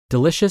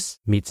Delicious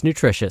meets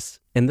nutritious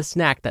in the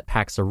snack that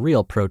packs a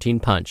real protein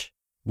punch.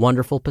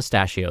 Wonderful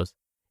Pistachios.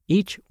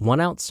 Each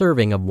 1-ounce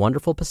serving of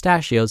Wonderful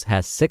Pistachios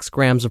has 6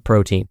 grams of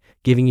protein,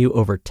 giving you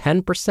over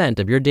 10%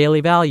 of your daily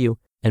value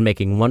and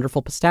making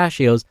Wonderful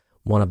Pistachios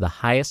one of the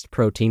highest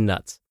protein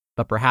nuts.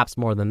 But perhaps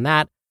more than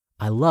that,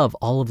 I love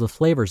all of the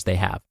flavors they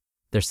have.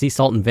 Their sea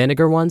salt and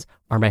vinegar ones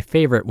are my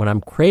favorite when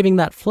I'm craving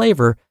that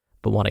flavor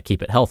but want to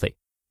keep it healthy.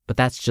 But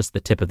that's just the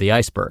tip of the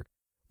iceberg.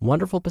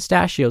 Wonderful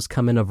Pistachios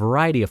come in a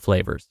variety of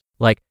flavors,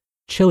 like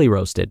chili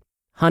roasted,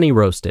 honey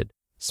roasted,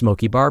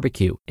 smoky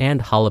barbecue,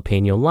 and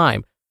jalapeno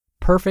lime,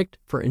 perfect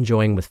for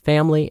enjoying with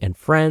family and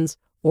friends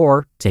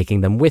or taking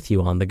them with you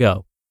on the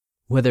go.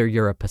 Whether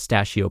you're a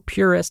pistachio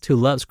purist who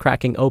loves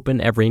cracking open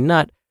every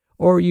nut,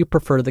 or you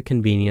prefer the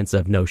convenience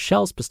of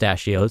no-shells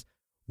pistachios,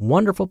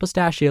 Wonderful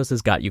Pistachios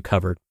has got you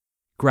covered.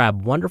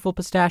 Grab Wonderful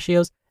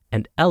Pistachios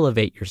and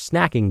elevate your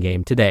snacking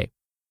game today.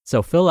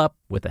 So fill up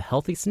with a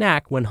healthy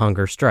snack when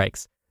hunger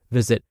strikes.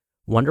 Visit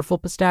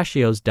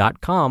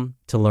wonderfulpistachios.com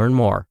to learn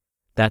more.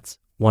 That's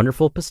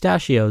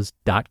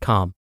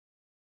wonderfulpistachios.com.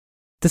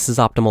 This is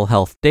Optimal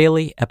Health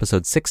Daily,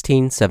 episode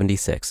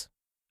 1676.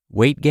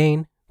 Weight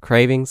Gain,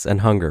 Cravings,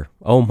 and Hunger.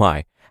 Oh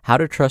my, How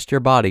to Trust Your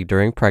Body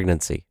During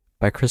Pregnancy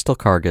by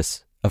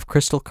Karges of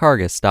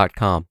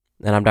crystalkarges.com.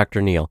 And I'm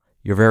Dr. Neil,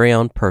 your very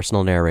own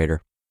personal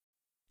narrator.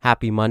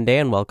 Happy Monday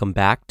and welcome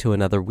back to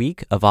another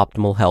week of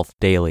Optimal Health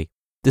Daily.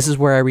 This is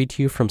where I read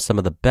to you from some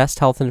of the best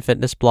health and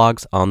fitness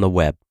blogs on the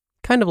web,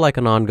 kind of like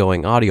an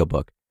ongoing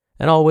audiobook,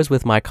 and always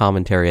with my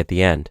commentary at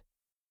the end.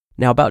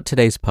 Now about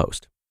today's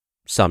post.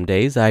 Some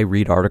days I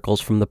read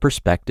articles from the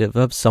perspective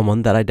of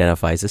someone that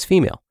identifies as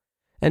female,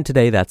 and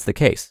today that's the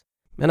case.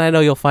 And I know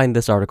you'll find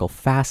this article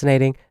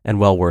fascinating and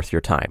well worth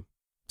your time.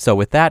 So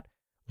with that,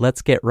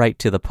 let's get right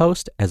to the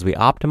post as we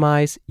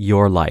optimize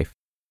your life.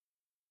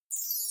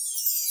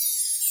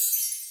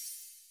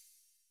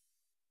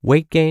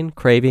 Weight Gain,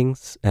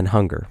 Cravings, and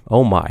Hunger.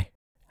 Oh my.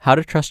 How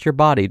to Trust Your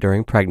Body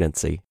During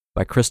Pregnancy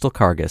by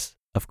Karges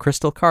of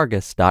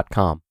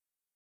crystalkarges.com.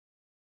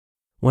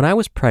 When I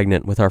was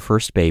pregnant with our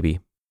first baby,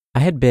 I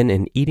had been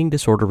in eating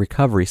disorder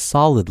recovery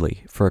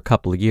solidly for a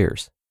couple of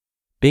years.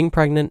 Being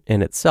pregnant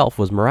in itself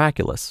was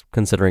miraculous,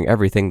 considering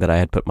everything that I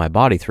had put my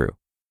body through.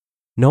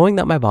 Knowing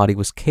that my body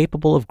was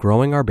capable of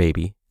growing our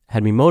baby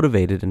had me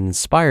motivated and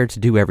inspired to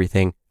do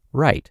everything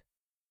right,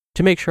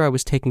 to make sure I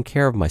was taking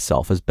care of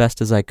myself as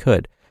best as I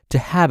could to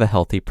have a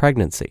healthy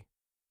pregnancy.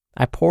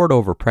 I pored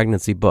over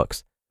pregnancy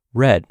books,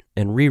 read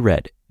and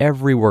reread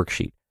every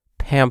worksheet,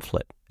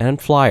 pamphlet,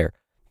 and flyer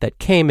that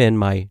came in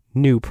my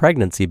new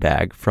pregnancy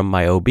bag from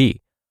my OB,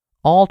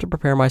 all to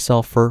prepare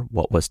myself for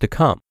what was to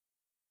come.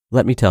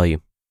 Let me tell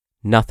you,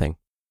 nothing,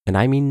 and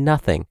I mean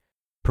nothing,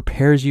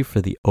 prepares you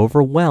for the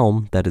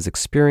overwhelm that is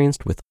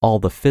experienced with all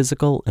the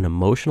physical and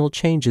emotional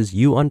changes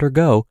you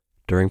undergo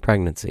during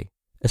pregnancy,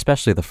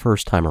 especially the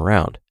first time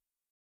around.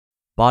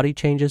 Body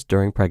changes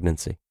during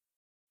pregnancy.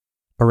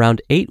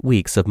 Around 8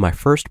 weeks of my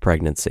first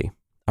pregnancy,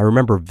 I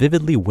remember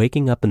vividly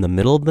waking up in the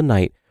middle of the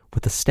night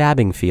with a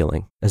stabbing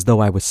feeling as though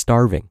I was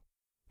starving,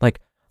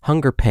 like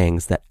hunger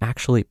pangs that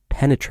actually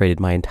penetrated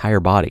my entire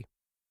body.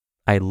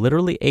 I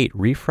literally ate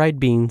refried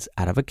beans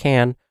out of a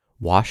can,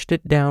 washed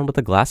it down with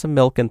a glass of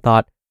milk, and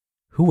thought,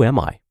 who am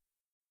I?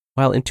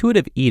 While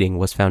intuitive eating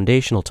was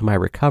foundational to my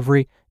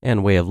recovery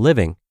and way of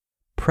living,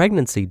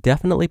 pregnancy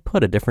definitely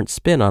put a different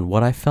spin on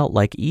what I felt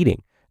like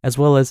eating, as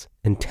well as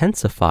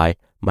intensify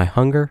my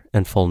hunger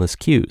and fullness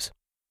cues.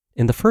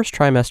 In the first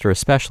trimester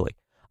especially,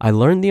 I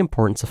learned the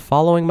importance of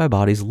following my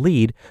body's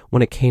lead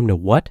when it came to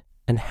what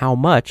and how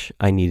much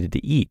I needed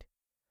to eat.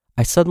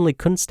 I suddenly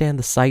couldn't stand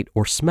the sight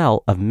or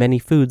smell of many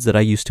foods that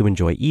I used to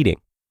enjoy eating,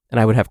 and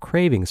I would have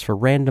cravings for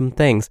random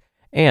things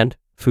and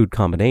food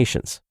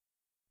combinations.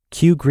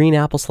 Cue green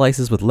apple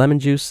slices with lemon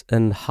juice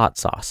and hot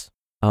sauce.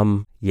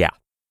 Yeah.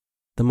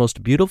 The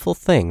most beautiful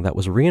thing that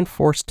was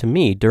reinforced to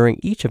me during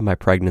each of my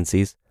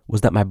pregnancies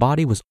was that my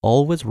body was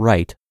always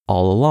right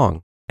all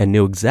along and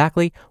knew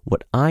exactly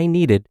what I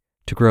needed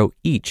to grow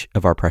each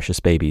of our precious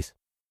babies.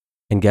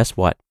 And guess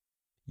what?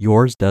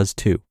 Yours does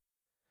too.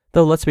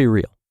 Though let's be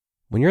real,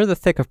 when you're in the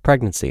thick of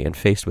pregnancy and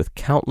faced with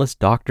countless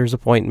doctor's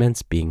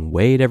appointments, being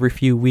weighed every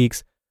few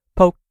weeks,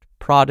 poked,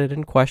 prodded,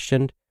 and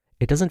questioned,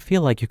 it doesn't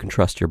feel like you can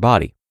trust your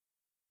body.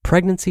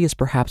 Pregnancy is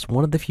perhaps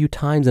one of the few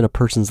times in a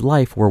person's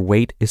life where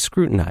weight is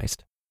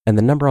scrutinized, and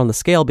the number on the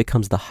scale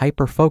becomes the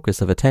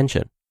hyper-focus of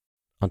attention.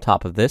 On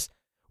top of this,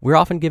 we're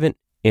often given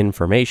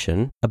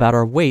information about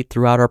our weight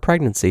throughout our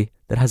pregnancy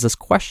that has us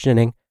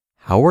questioning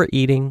how we're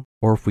eating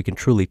or if we can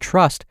truly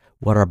trust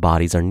what our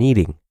bodies are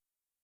needing.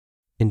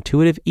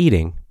 Intuitive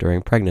eating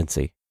during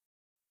pregnancy.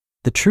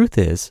 The truth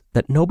is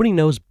that nobody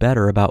knows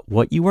better about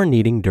what you are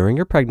needing during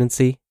your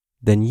pregnancy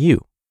than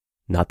you.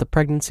 Not the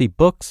pregnancy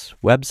books,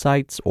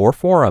 websites, or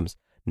forums,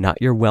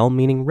 not your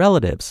well-meaning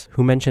relatives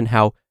who mention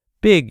how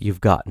big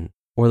you've gotten,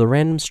 or the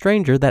random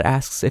stranger that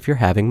asks if you're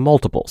having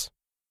multiples.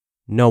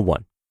 No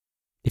one.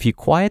 If you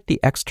quiet the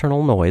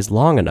external noise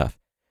long enough,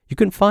 you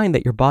can find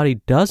that your body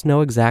does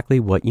know exactly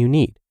what you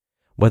need,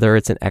 whether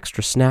it's an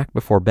extra snack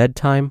before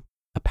bedtime,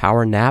 a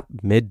power nap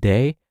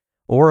midday,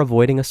 or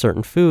avoiding a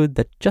certain food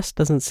that just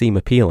doesn't seem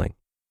appealing.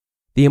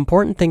 The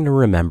important thing to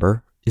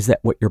remember is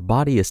that what your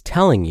body is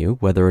telling you,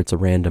 whether it's a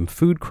random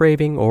food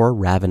craving or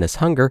ravenous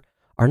hunger,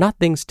 are not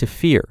things to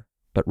fear,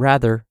 but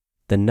rather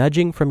the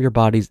nudging from your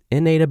body's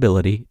innate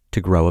ability to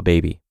grow a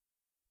baby.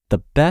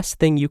 The best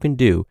thing you can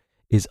do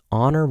is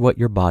honor what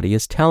your body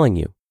is telling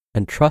you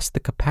and trust the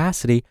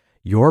capacity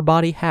your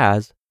body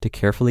has to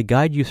carefully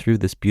guide you through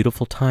this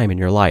beautiful time in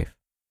your life.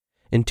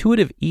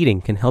 Intuitive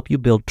eating can help you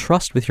build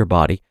trust with your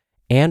body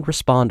and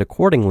respond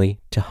accordingly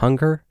to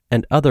hunger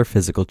and other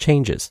physical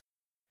changes.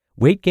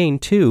 Weight gain,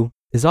 too,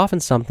 is often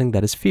something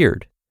that is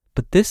feared,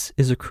 but this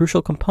is a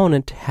crucial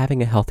component to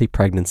having a healthy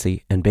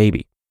pregnancy and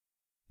baby.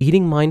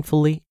 Eating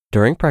mindfully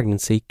during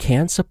pregnancy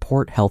can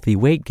support healthy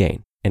weight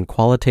gain, and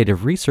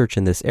qualitative research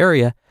in this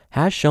area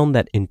has shown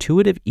that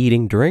intuitive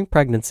eating during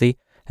pregnancy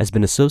has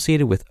been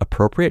associated with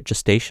appropriate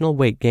gestational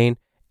weight gain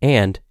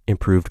and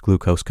improved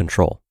glucose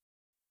control.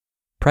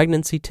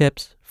 Pregnancy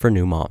tips for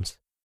new moms.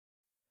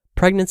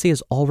 Pregnancy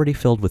is already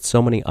filled with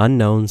so many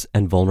unknowns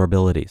and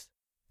vulnerabilities,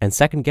 and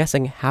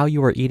second-guessing how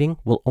you are eating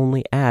will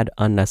only add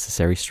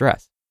unnecessary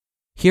stress.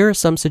 Here are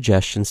some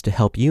suggestions to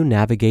help you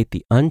navigate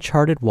the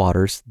uncharted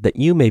waters that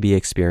you may be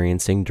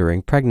experiencing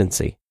during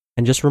pregnancy.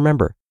 And just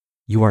remember,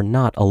 you are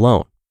not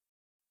alone.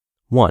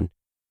 1.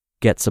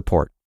 Get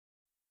support.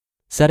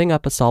 Setting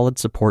up a solid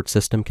support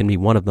system can be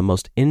one of the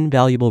most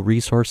invaluable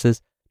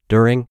resources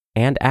during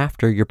and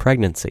after your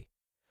pregnancy.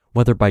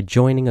 Whether by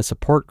joining a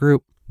support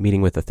group,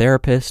 meeting with a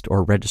therapist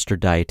or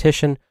registered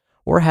dietitian,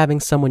 or having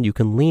someone you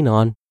can lean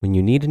on when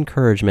you need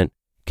encouragement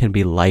can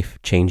be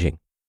life-changing.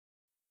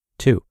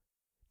 2.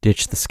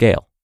 Ditch the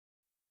scale.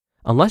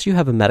 Unless you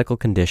have a medical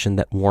condition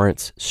that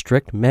warrants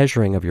strict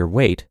measuring of your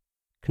weight,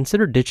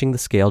 consider ditching the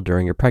scale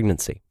during your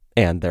pregnancy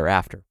and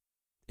thereafter.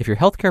 If your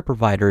healthcare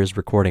provider is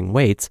recording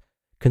weights,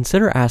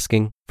 consider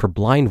asking for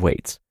blind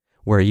weights,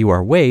 where you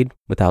are weighed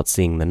without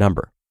seeing the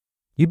number.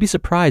 You'd be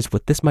surprised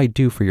what this might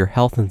do for your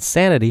health and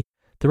sanity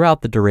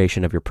throughout the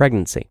duration of your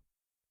pregnancy.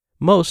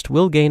 Most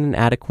will gain an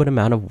adequate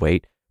amount of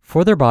weight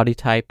for their body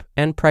type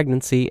and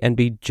pregnancy and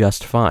be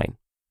just fine,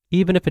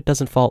 even if it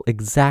doesn't fall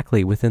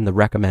exactly within the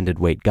recommended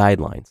weight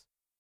guidelines.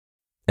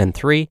 And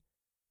 3,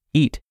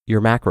 eat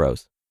your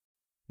macros.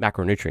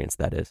 Macronutrients,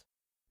 that is.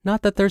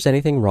 Not that there's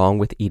anything wrong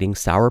with eating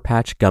Sour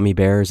Patch gummy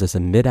bears as a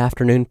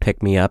mid-afternoon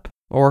pick-me-up,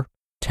 or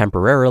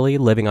temporarily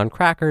living on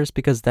crackers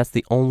because that's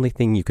the only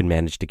thing you can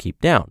manage to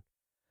keep down.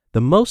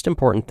 The most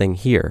important thing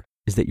here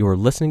is that you are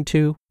listening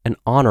to and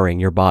honoring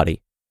your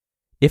body.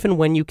 If and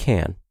when you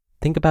can,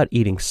 think about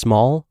eating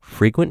small,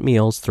 frequent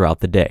meals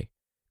throughout the day,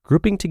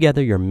 grouping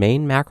together your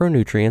main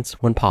macronutrients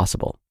when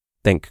possible.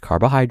 Think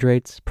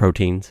carbohydrates,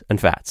 proteins, and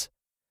fats.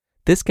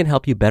 This can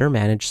help you better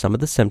manage some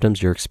of the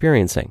symptoms you're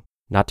experiencing,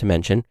 not to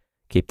mention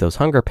keep those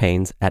hunger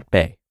pains at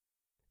bay.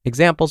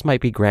 Examples might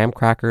be graham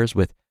crackers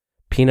with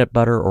peanut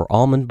butter or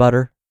almond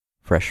butter,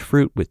 fresh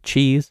fruit with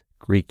cheese,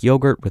 Greek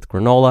yogurt with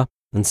granola,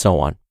 and so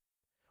on.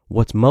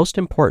 What's most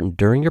important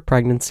during your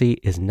pregnancy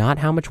is not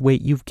how much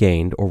weight you've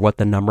gained or what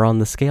the number on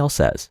the scale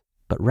says,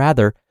 but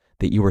rather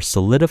that you are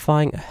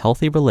solidifying a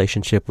healthy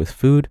relationship with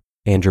food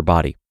and your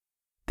body.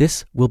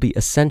 This will be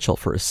essential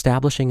for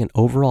establishing an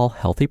overall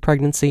healthy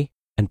pregnancy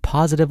and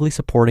positively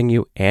supporting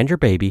you and your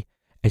baby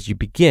as you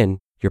begin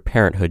your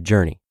parenthood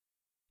journey.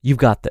 You've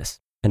got this,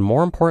 and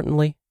more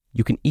importantly,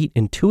 you can eat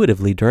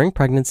intuitively during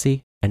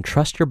pregnancy and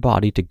trust your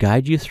body to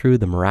guide you through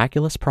the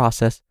miraculous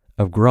process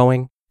of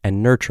growing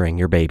and nurturing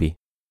your baby.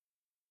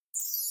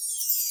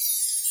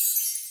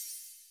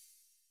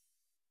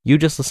 You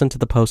just listened to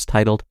the post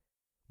titled,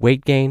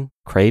 Weight Gain,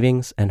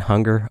 Cravings, and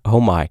Hunger, Oh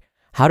My,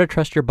 How to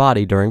Trust Your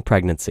Body During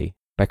Pregnancy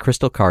by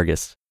Crystal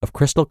Karges of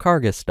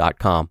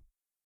crystalkarges.com.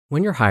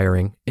 When you're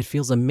hiring, it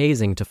feels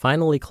amazing to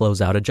finally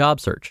close out a job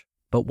search.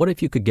 But what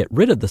if you could get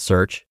rid of the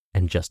search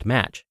and just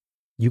match?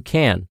 You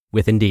can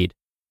with Indeed.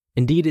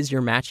 Indeed is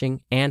your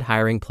matching and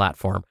hiring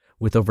platform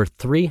with over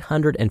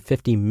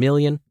 350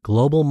 million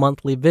global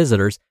monthly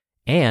visitors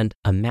and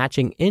a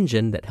matching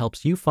engine that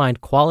helps you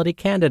find quality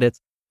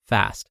candidates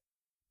fast.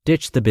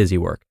 Ditch the busy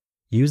work.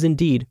 Use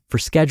Indeed for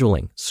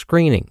scheduling,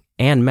 screening,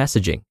 and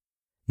messaging.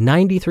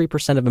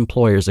 93% of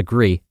employers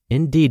agree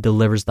Indeed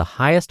delivers the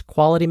highest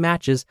quality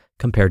matches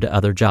compared to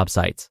other job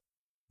sites.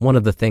 One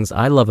of the things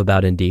I love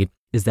about Indeed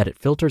is that it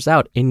filters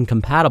out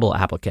incompatible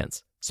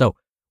applicants. So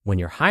when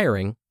you're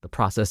hiring, the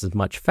process is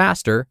much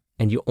faster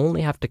and you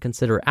only have to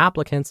consider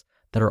applicants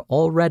that are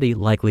already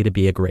likely to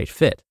be a great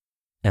fit.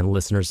 And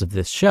listeners of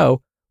this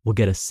show will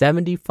get a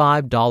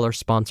 $75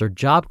 sponsored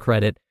job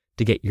credit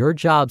to get your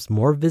jobs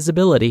more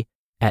visibility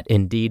at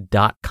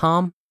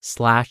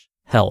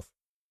Indeed.com/health.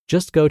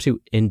 Just go to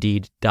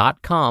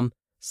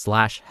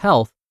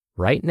Indeed.com/health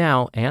right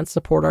now and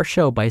support our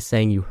show by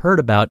saying you heard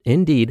about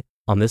Indeed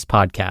on this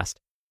podcast.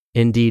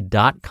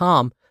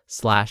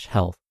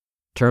 Indeed.com/health.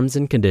 Terms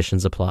and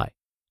conditions apply.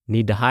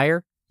 Need to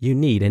hire? You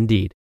need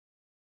Indeed.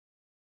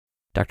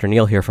 Dr.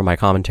 Neil here for my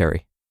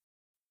commentary.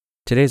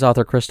 Today's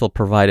author Crystal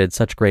provided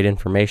such great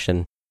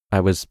information. I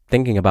was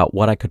thinking about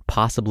what I could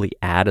possibly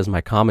add as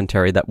my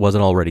commentary that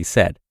wasn't already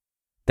said.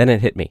 Then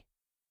it hit me.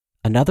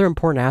 Another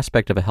important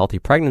aspect of a healthy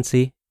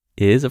pregnancy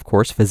is, of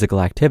course,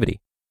 physical activity.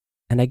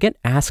 And I get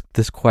asked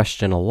this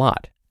question a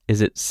lot.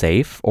 Is it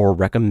safe or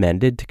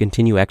recommended to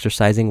continue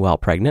exercising while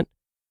pregnant?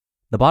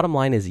 The bottom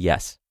line is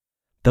yes.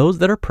 Those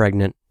that are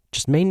pregnant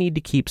just may need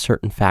to keep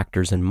certain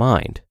factors in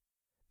mind.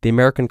 The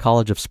American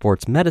College of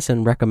Sports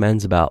Medicine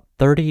recommends about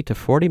 30 to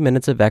 40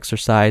 minutes of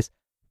exercise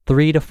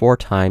 3 to 4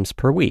 times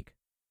per week.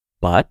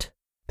 But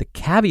the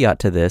caveat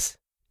to this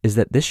is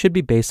that this should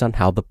be based on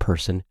how the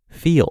person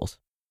feels.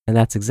 And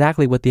that's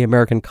exactly what the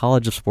American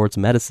College of Sports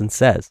Medicine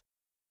says.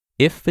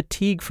 If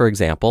fatigue, for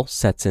example,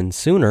 sets in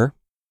sooner,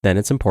 then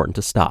it's important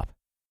to stop.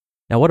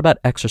 Now, what about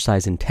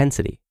exercise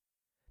intensity?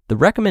 The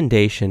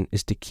recommendation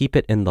is to keep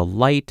it in the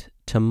light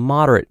to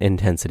moderate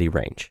intensity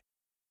range.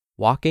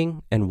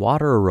 Walking and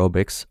water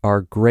aerobics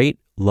are great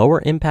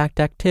lower impact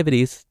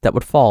activities that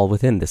would fall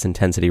within this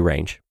intensity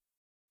range.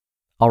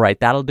 All right,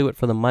 that'll do it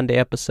for the Monday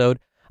episode.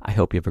 I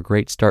hope you have a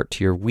great start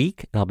to your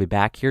week, and I'll be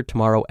back here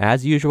tomorrow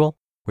as usual,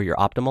 where your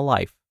optimal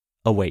life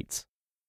awaits.